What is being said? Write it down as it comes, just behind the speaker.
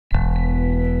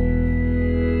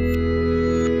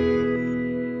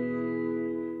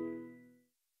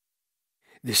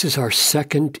This is our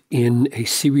second in a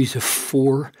series of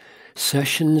 4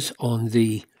 sessions on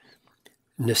the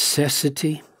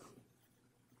necessity.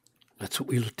 That's what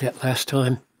we looked at last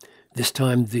time. This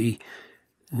time, the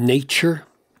nature.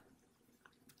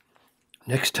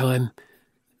 Next time,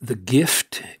 the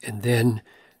gift, and then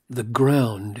the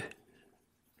ground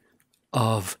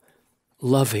of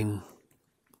loving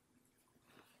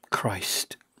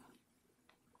Christ.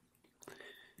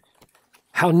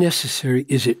 How necessary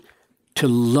is it to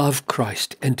love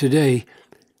Christ? And today,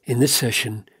 in this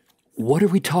session, what are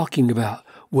we talking about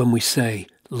when we say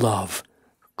love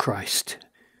Christ?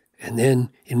 And then,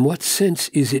 in what sense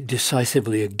is it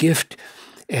decisively a gift?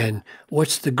 And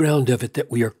what's the ground of it that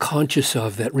we are conscious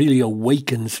of that really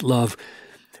awakens love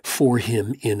for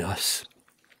Him in us?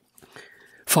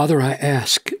 Father, I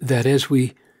ask that as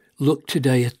we look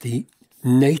today at the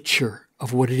nature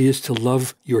of what it is to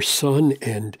love your Son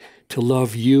and to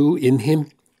love you in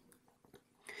Him,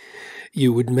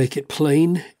 you would make it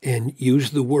plain and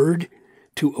use the word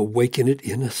to awaken it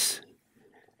in us.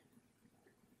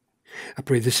 I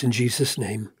pray this in Jesus'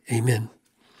 name. Amen.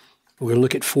 We're going to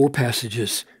look at 4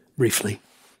 passages briefly.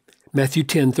 Matthew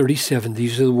 10:37.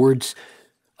 These are the words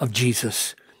of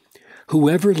Jesus.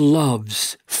 Whoever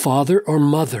loves father or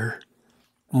mother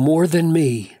more than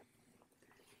me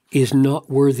is not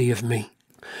worthy of me.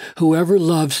 Whoever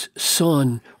loves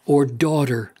son or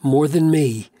daughter more than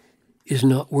me is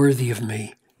not worthy of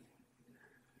me.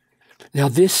 Now,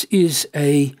 this is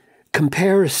a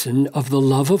comparison of the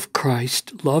love of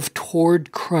Christ, love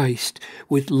toward Christ,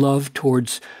 with love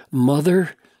towards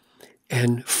mother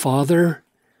and father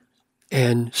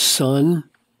and son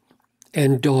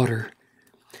and daughter.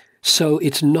 So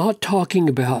it's not talking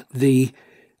about the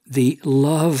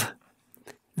love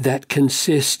that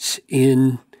consists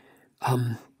in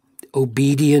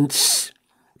obedience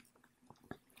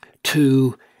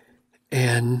to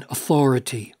an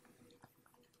authority.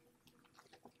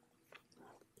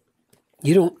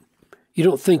 You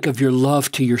don't think of your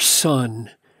love to your son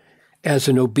as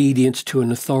an obedience to an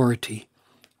authority.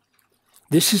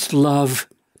 This is love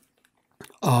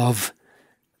of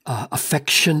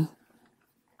affection,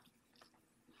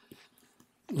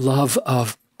 love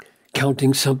of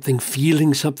counting something,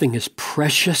 feeling something as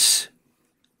precious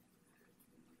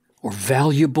or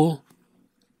valuable.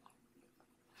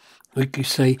 We could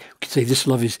say this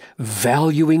love is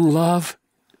valuing love,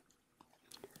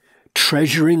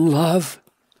 treasuring love.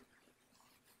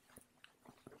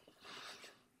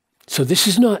 So this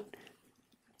is not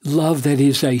love that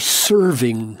is a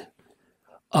serving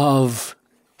of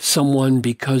someone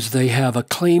because they have a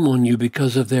claim on you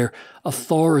because of their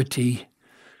authority,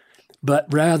 but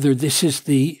rather this is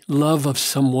the love of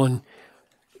someone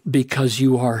because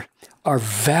you are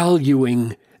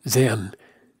valuing them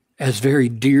as very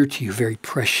dear to you, very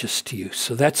precious to you.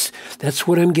 So that's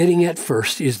what I'm getting at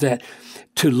first, is that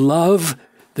to love,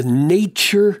 the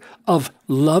nature of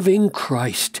loving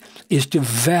Christ is to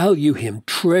value Him,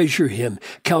 treasure Him,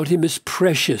 count Him as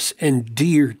precious and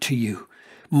dear to you,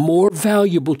 more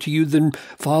valuable to you than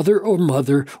father or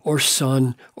mother or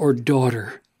son or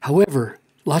daughter. However,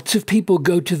 lots of people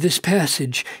go to this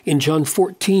passage in John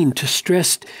 14 to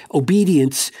stress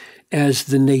obedience as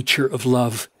the nature of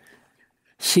love.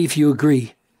 See if you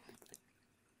agree.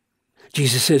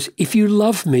 Jesus says, if you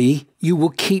love me, you will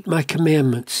keep my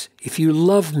commandments. If you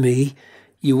love me,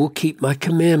 you will keep my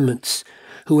commandments.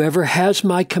 Whoever has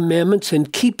my commandments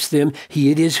and keeps them, he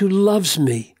it is who loves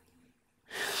me.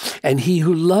 And he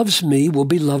who loves me will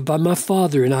be loved by my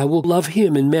Father, and I will love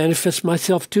him and manifest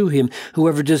myself to him.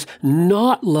 Whoever does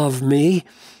not love me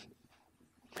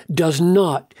does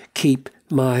not keep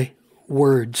my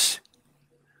words.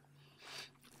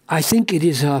 I think it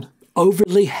is an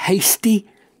overly hasty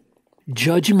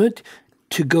judgment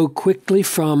to go quickly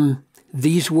from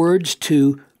these words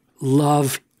to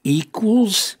love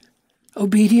equals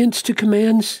obedience to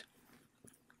commands.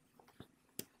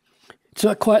 It's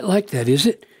not quite like that, is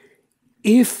it?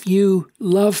 If you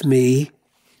love me,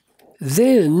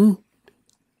 then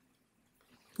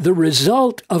the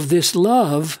result of this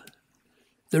love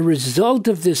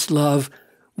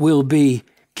will be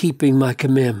keeping my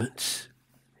commandments.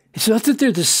 It's not that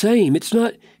they're the same. It's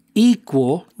not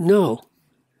equal. No.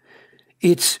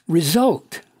 It's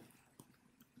result.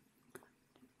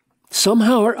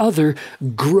 Somehow or other,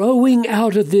 growing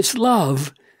out of this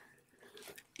love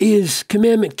is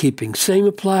commandment keeping. Same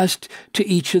applies to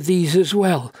each of these as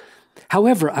well.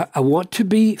 However, I want to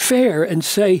be fair and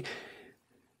say,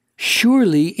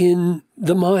 surely in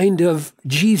the mind of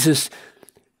Jesus,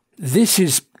 this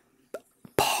is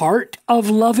part of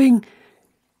loving.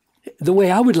 The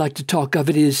way I would like to talk of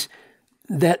it is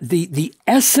the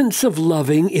essence of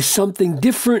loving is something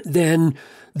different than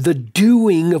the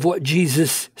doing of what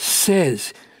Jesus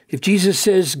says. If Jesus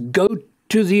says, go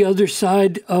to the other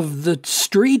side of the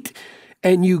street,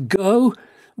 and you go,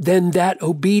 then that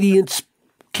obedience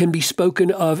can be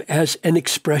spoken of as an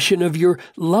expression of your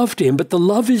love to him. But the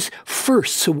love is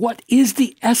first. So what is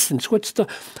the essence? What's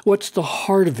the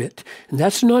heart of it? And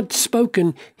that's not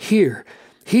spoken here.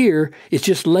 Here, it's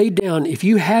just laid down. If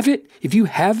you have it, if you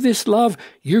have this love,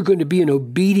 you're going to be an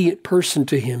obedient person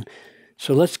to him.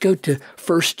 So let's go to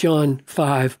 1 John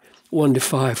 5,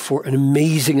 1-5 for an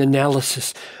amazing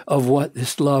analysis of what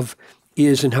this love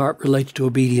is and how it relates to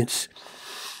obedience.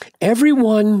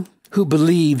 Everyone who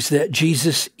believes that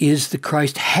Jesus is the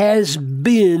Christ has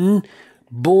been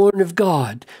born of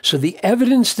God. So the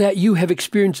evidence that you have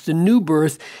experienced the new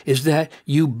birth is that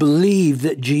you believe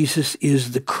that Jesus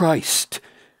is the Christ,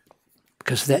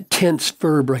 because of that tense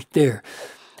verb right there.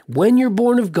 When you're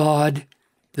born of God,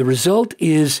 the result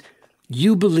is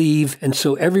you believe, and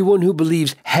so everyone who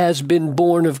believes has been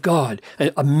born of God.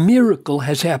 A miracle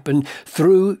has happened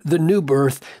through the new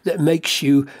birth that makes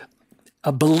you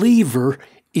a believer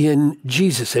in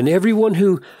Jesus. And everyone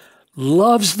who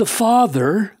loves the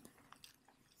Father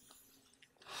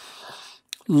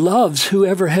loves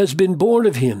whoever has been born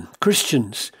of him.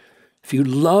 Christians, if you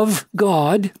love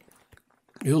God,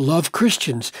 you'll love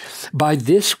Christians. By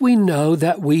this we know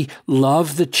that we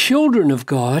love the children of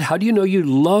God. How do you know you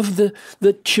love the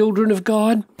children of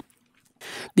God?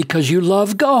 Because you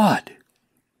love God.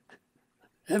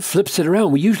 That flips it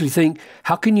around. We usually think,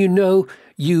 how can you know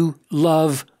you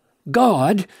love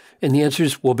God? And the answer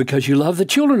is, well, because you love the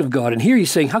children of God. And here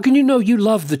he's saying, how can you know you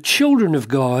love the children of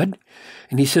God?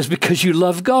 And he says, because you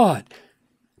love God.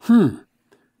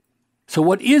 So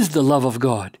what is the love of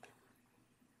God?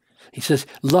 He says,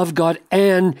 love God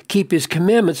and keep his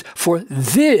commandments, for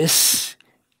this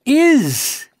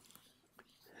is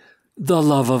the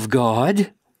love of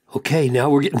God. Okay, now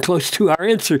we're getting close to our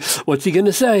answer. What's he going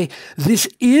to say? This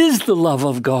is the love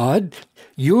of God.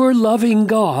 Your loving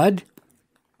God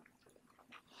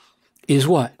is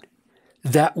what?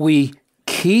 That we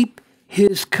keep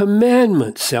his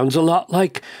commandments. Sounds a lot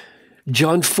like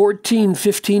John 14,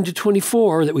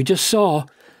 15-24 that we just saw.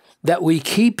 That we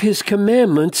keep his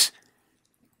commandments,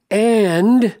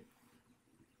 and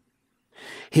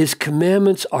his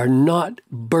commandments are not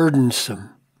burdensome.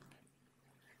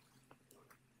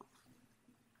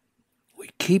 We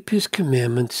keep his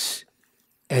commandments,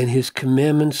 and his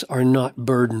commandments are not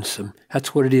burdensome.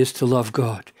 That's what it is to love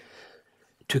God.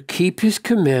 To keep his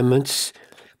commandments,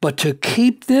 but to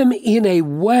keep them in a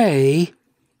way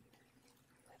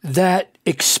that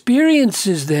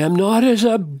experiences them not as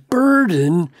a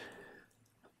burden,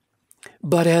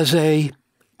 but as a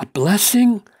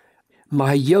blessing.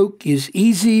 My yoke is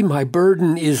easy, my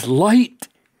burden is light.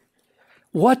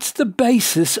 What's the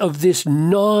basis of this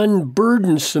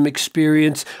non-burdensome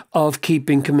experience of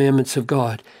keeping commandments of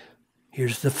God?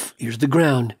 Here's the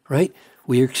ground, right?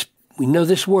 We know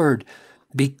this word.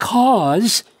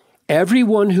 Because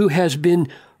everyone who has been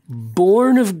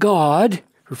born of God,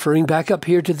 referring back up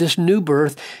here to this new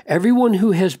birth, everyone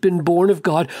who has been born of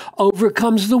God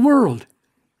overcomes the world.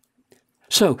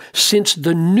 So, since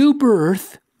the new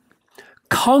birth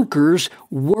conquers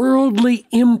worldly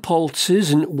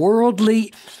impulses and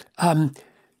worldly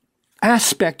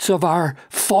aspects of our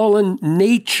fallen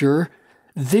nature,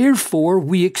 therefore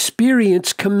we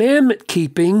experience commandment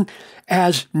keeping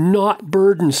as not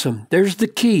burdensome. There's the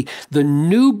key. The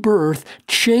new birth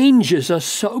changes us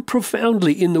so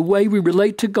profoundly in the way we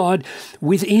relate to God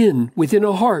within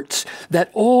our hearts, that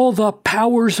all the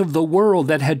powers of the world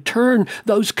that had turned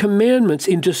those commandments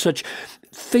into such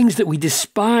things that we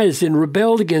despised and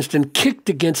rebelled against and kicked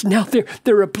against, now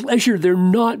they're a pleasure. They're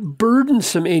not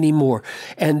burdensome anymore.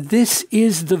 And this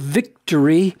is the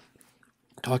victory.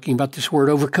 Talking about this word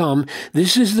overcome,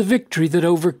 this is the victory that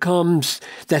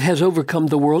has overcome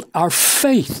the world, our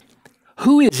faith.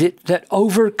 Who is it that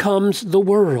overcomes the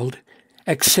world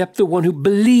except the one who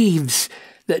believes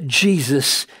that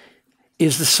Jesus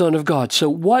is the Son of God? So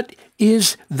what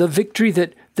is the victory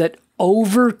that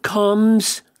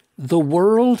overcomes the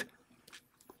world?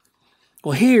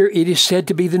 Well, here it is said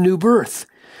to be the new birth.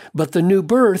 But the new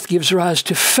birth gives rise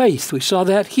to faith. We saw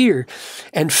that here.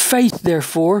 And faith,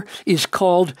 therefore, is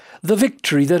called the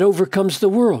victory that overcomes the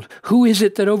world. Who is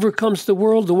it that overcomes the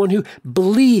world? The one who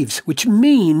believes, which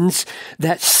means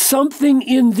that something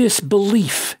in this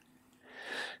belief,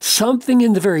 something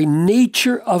in the very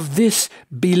nature of this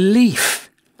belief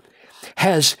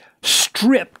has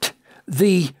stripped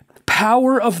the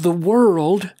power of the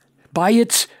world by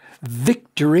its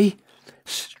victory,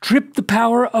 strip the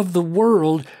power of the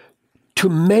world to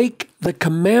make the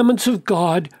commandments of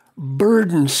God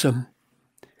burdensome.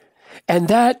 And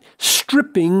that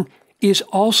stripping is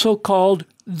also called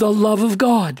the love of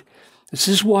God. This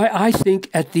is why I think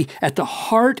at the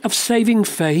heart of saving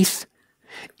faith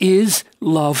is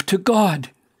love to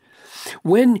God.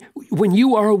 When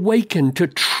you are awakened to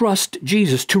trust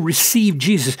Jesus, to receive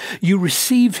Jesus, you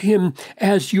receive him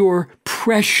as your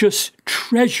precious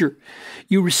treasure.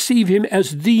 You receive him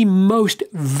as the most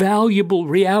valuable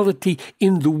reality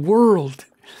in the world.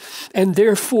 And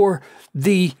therefore,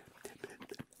 the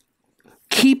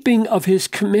keeping of his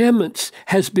commandments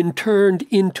has been turned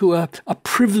into a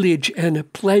privilege and a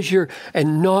pleasure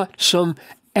and not some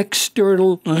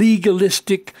external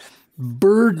legalistic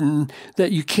burden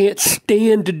that you can't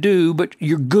stand to do, but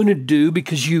you're going to do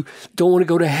because you don't want to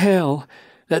go to hell.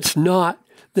 That's not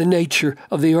the nature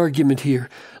of the argument here.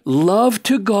 Love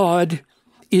to God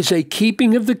is a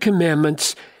keeping of the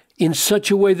commandments in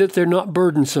such a way that they're not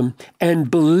burdensome.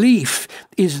 And belief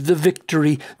is the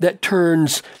victory that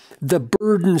turns the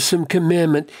burdensome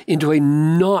commandment into a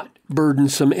not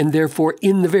burdensome. And therefore,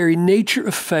 in the very nature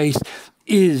of faith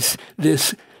is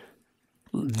this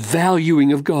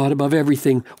valuing of God above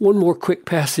everything. One more quick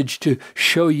passage to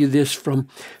show you this from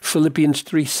Philippians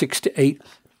 3, 6-8.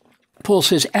 Paul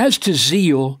says, "As to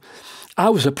zeal, I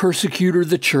was a persecutor of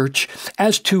the church.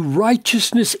 As to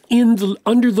righteousness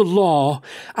under the law,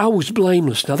 I was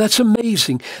blameless." Now that's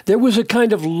amazing. There was a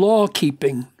kind of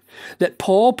law-keeping that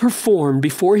Paul performed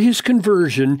before his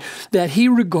conversion that he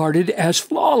regarded as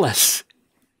flawless.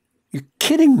 You're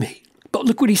kidding me. But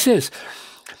look what he says.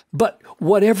 "But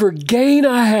whatever gain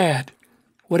I had,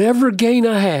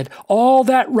 all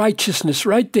that righteousness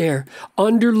right there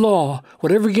under law,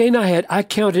 whatever gain I had, I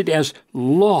counted as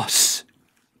loss."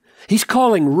 He's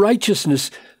calling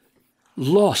righteousness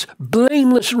loss,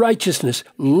 blameless righteousness,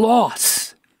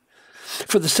 loss.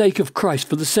 For the sake of Christ,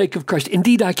 for the sake of Christ.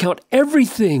 Indeed, I count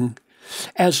everything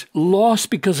as loss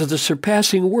because of the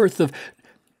surpassing worth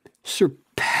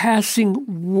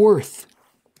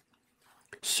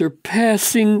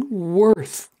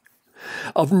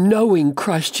of knowing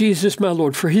Christ Jesus my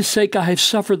Lord. For his sake I have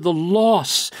suffered the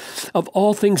loss of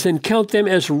all things and count them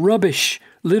as rubbish,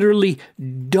 literally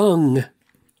dung.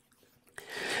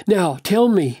 Now, tell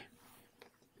me,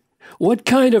 what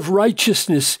kind of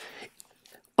righteousness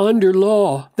under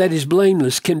law that is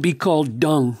blameless can be called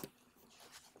dung?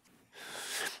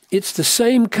 It's the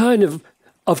same kind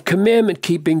of commandment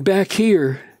keeping back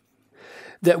here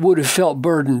that would have felt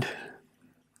burdened.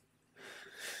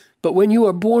 But when you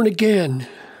are born again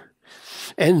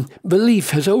and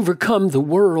belief has overcome the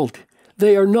world,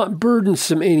 they are not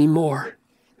burdensome anymore.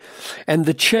 And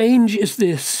the change is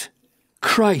this: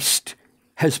 Christ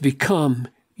has become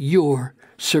your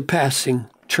surpassing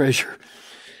treasure.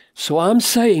 So I'm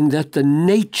saying that the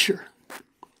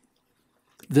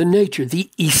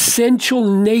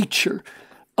essential nature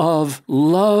of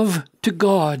love to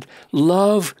God,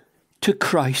 love to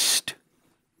Christ,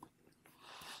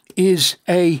 is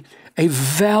a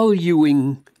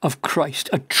valuing of Christ,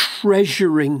 a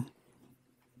treasuring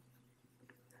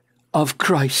of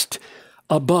Christ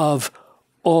above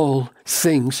all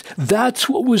things. That's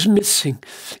what was missing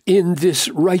in this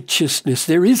righteousness.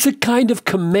 There is a kind of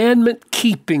commandment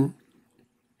keeping.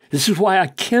 This is why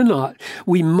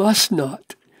we must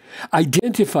not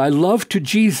identify love to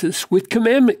Jesus with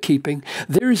commandment keeping.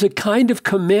 There is a kind of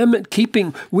commandment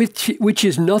keeping which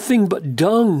is nothing but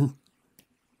dung.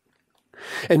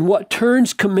 And what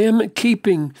turns commandment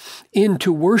keeping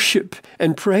into worship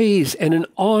and praise and an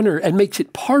honor and makes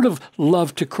it part of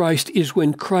love to Christ is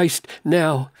when Christ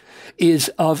now is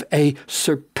of a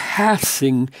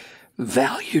surpassing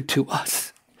value to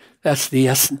us. That's the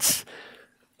essence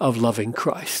of loving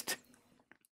Christ.